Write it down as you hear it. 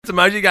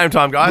emoji game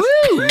time, guys.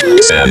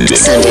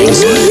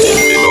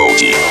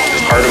 Emoji.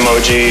 Heart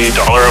emoji,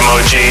 dollar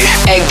emoji,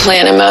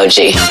 Eggplant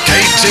emoji.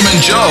 Kate, Tim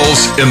and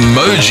Joel's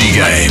Emoji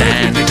Game.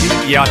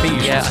 Yeah, I think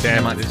you should I think I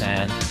stand might with this.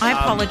 stand. I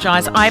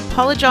apologise. I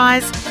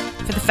apologise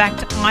for the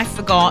fact I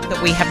forgot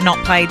that we have not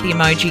played the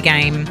emoji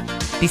game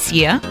this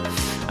year.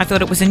 I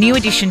thought it was a new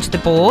addition to the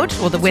board,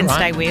 or the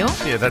Wednesday wheel,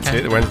 Yeah, that's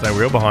it. The Wednesday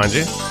wheel behind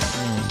you.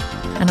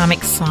 and I'm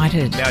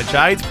excited. Now,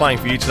 Jade's playing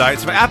for you today.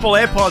 It's for Apple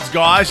AirPods,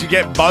 guys. You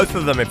get both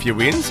of them if you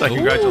win, so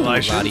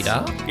congratulations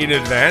la-di-da. in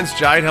advance.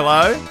 Jade,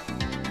 hello.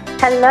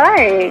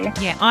 Hello.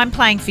 Yeah, I'm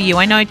playing for you.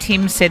 I know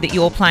Tim said that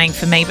you're playing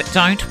for me, but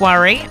don't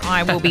worry.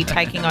 I will be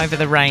taking over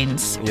the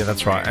reins. Yeah,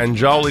 that's right. And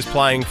Joel is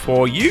playing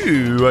for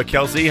you.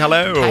 Kelsey,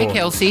 hello. Hey,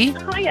 Kelsey.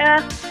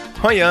 Hiya.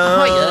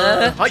 Hiya.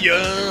 Hiya.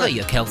 Hiya.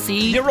 Hiya, Kelsey.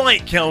 You're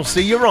right,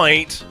 Kelsey. You're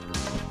right.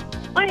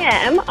 I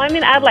am. I'm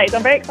in Adelaide. So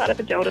I'm very excited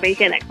for Joel to be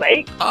here next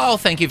week. Oh,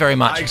 thank you very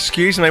much.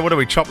 Excuse me, what are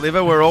we, chop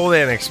liver? We're all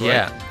there next week.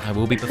 Yeah, I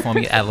will be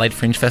performing at Adelaide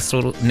Fringe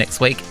Festival next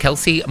week.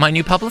 Kelsey, my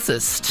new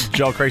publicist.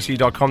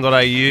 joelcreasy.com.au.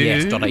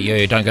 Yes,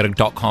 .au. Don't go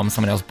to .com.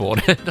 Someone else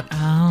bought it.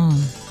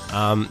 Oh.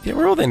 Yeah,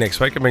 we're all there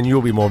next week. I mean,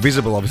 you'll be more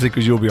visible, obviously,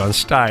 because you'll be on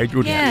stage.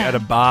 You'll be Yeah. at a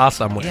bar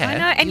somewhere. Yeah. I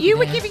know, and you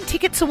were giving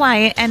tickets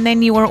away, and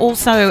then you were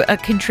also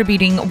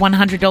contributing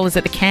 $100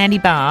 at the candy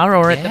bar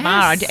or at the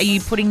bar. Yes. Are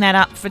you putting that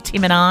up for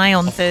Tim and I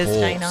on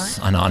Thursday Course.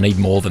 night? I know, I need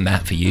more than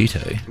that for you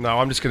two. No,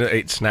 I'm just going to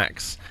eat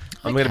snacks.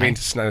 I'm going to be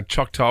into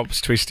choc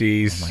tops,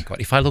 twisties. Oh my God,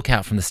 if I look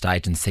out from the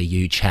stage and see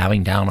you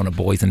chowing down on a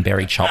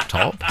boysenberry chop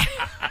top,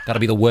 that'll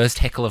be the worst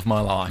heckle of my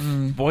life.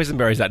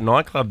 Boysenberry's that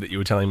nightclub that you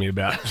were telling me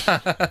about.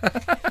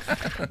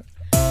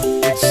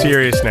 It's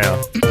serious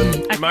now.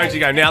 Emoji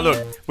game. Now,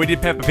 look, we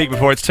did Peppa Pig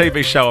before. It's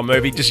TV show or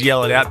movie. Just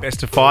yell it out.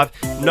 Best of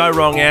 5. No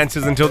wrong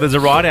answers until there's a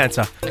right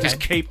answer. Just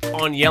keep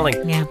on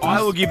yelling. Yeah.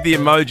 I will give the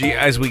emoji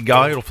as we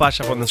go. It'll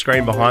flash up on the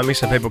screen behind me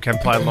so people can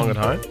play along at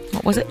home.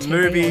 What was it? TV or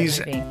Movies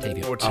movie?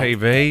 TV. or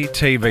TV.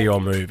 TV or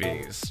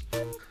movies.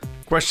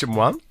 Question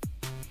 1.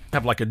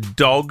 Have like a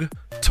dog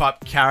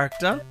type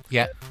character.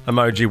 Yeah.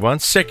 Emoji 1.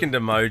 Second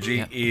emoji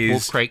Yeah. is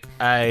Wolf Creek.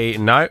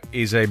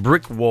 is a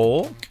brick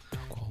wall.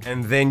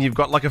 And then you've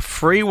got like a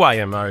freeway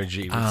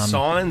emoji with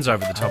signs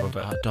over the top of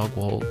it. Dog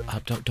wall.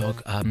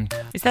 Dog.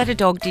 Is that a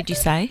dog, did you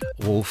say?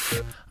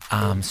 Wolf.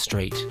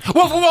 Street.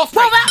 Wolf.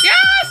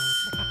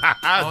 Yes!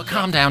 Oh,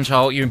 calm down,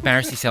 Joel. You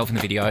embarrassed yourself in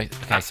the video.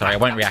 Okay, sorry. I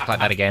won't react like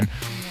that again.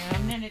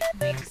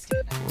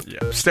 Yeah,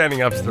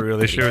 standing up's the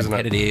real issue, isn't it?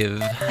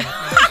 Repetitive.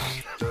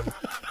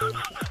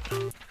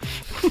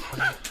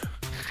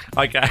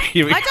 Okay,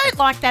 here we go. I don't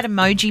like that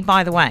emoji,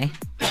 by the way.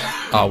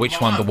 Oh,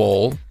 which one? The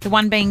wall. The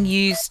one being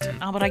used.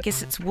 Oh, but I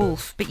guess it's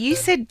wolf. But you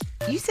said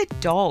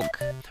dog.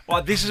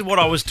 Well, this is what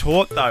I was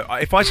taught, though.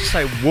 If I just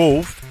say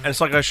wolf, and it's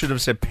like I should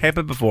have said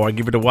pepper before, I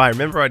give it away.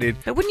 Remember I did...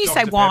 But wouldn't you Dr.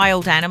 say Pepper.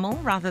 wild animal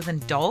rather than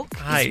dog?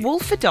 Hey. Is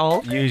wolf a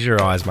dog? Use your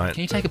eyes, mate.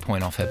 Can you take a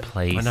point off her,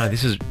 please? I know,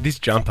 this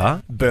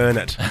jumper, burn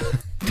it.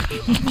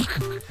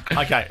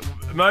 Okay,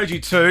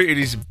 emoji 2, it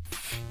is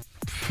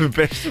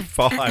best of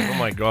 5. Oh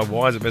my God,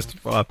 why is it best of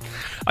 5?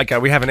 Okay,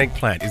 we have an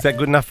eggplant. Is that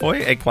good enough for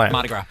you? Eggplant.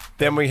 Mardi Gras.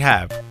 Then we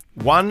have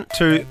 1,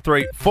 2,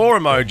 3, 4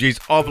 emojis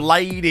of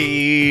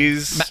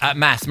ladies.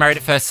 Mass, Married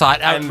at First Sight.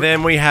 And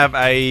then we have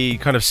a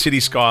kind of city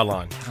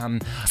skyline.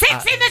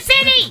 Sex in the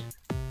City!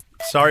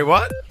 Sorry,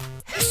 what?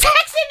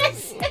 Sex in the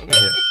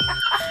City!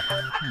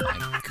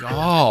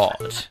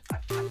 God.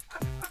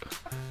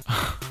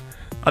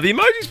 Are the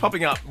emojis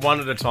popping up one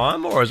at a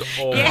time, or is it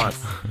all Yes.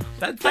 one?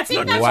 That's think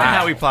not that's quite right.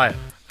 how we play it.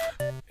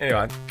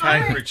 Anyway,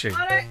 Kate Ritchie.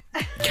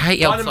 Kate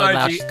yelled One so loud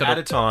emoji she's at got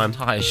a to time.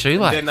 tie a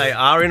shoelace. Then they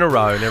are in a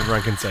row and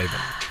everyone can see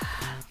them.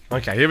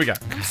 Okay, here we go.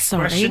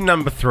 Sorry. Question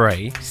number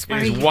 3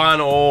 Sorry. is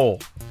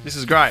 1-all. This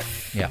is great.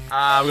 Yeah.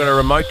 We've got a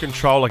remote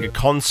control, like a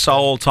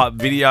console type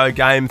video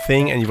game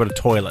thing, and you've got a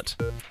toilet.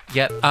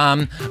 Yep.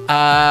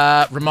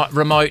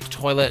 Remote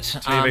toilet.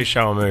 TV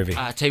show or movie.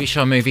 TV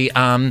show, movie.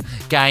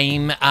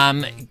 Game.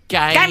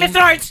 Game of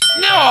Thrones!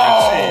 No!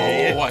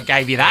 I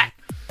gave you that.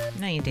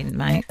 No, you didn't,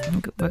 mate. I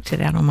worked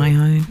it out on my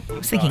own. I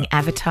was thinking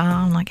Avatar.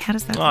 I'm like, how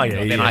does that Oh, work?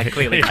 yeah, Then I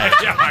clearly yeah,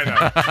 I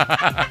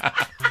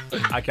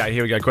know. Okay,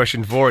 here we go.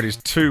 Question 4. It is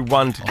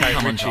 2-1 to Kate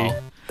Come on, Ritchie. Joel.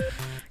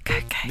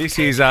 Okay. This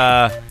is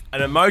an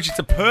emoji. It's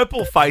a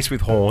purple face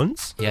with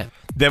horns. Yeah.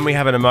 Then we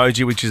have an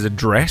emoji which is a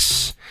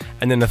dress.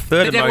 And then the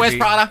third The emoji... Devil Wears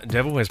Prada.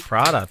 Devil Wears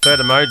Prada. Third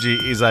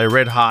emoji is a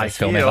red high Best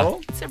film heel. ever.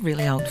 It's a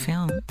really old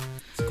film.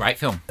 It's a great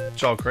film.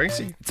 Joel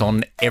Creasy. It's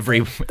on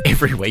every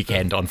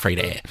weekend on free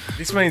to air.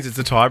 This means it's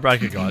a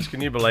tiebreaker, guys.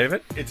 Can you believe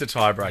it? It's a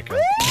tiebreaker.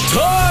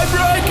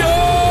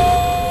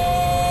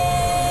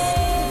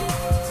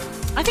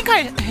 I think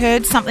I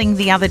heard something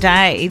the other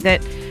day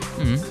that...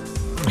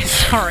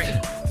 Sorry.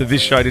 That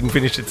this show didn't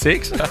finish at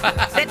 6.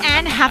 That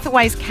Anne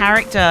Hathaway's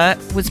character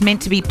was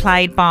meant to be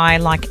played by,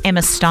 like,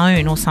 Emma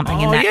Stone or something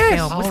in that yes.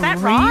 film. Was Oh, that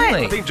really?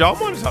 right? I think Joel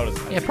might have told us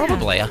that. Yeah,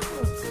 probably. I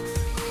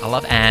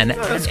love Anne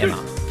that's and good.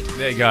 Emma.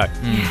 There you go.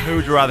 Who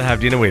would you rather have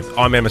dinner with?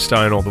 I'm Emma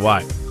Stone all the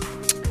way.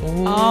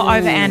 Oh,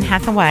 over Anne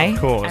Hathaway. Of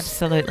course.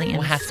 Absolutely, Emma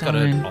Well, Hath's got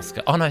Stone. an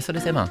Oscar. Oh, no, so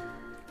does Emma.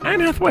 Anne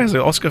Hathaway has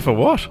an Oscar for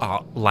what?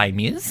 Oh, Les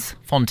Mis,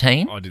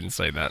 Fontaine. I didn't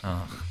see that.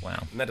 Oh,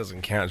 wow. That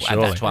doesn't count, We'll add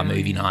surely. that to our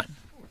movie night.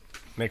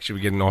 Next year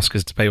we get an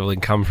Oscars to people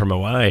that come from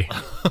away.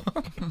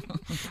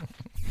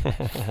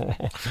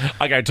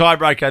 Okay,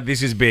 tiebreaker.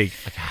 This is big.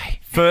 Okay.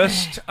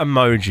 First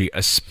emoji,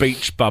 a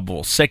speech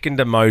bubble. Second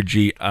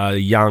emoji, a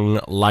young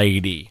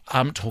lady.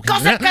 I'm talking.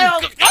 Gossip Girl.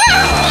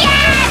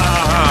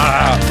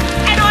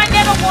 And I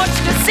never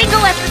watched a single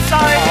episode.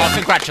 Oh,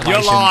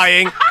 congratulations. You're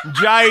lying.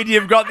 Jade,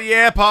 you've got the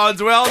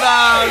AirPods. Well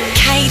done.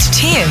 Kate,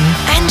 Tim,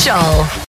 and Joel.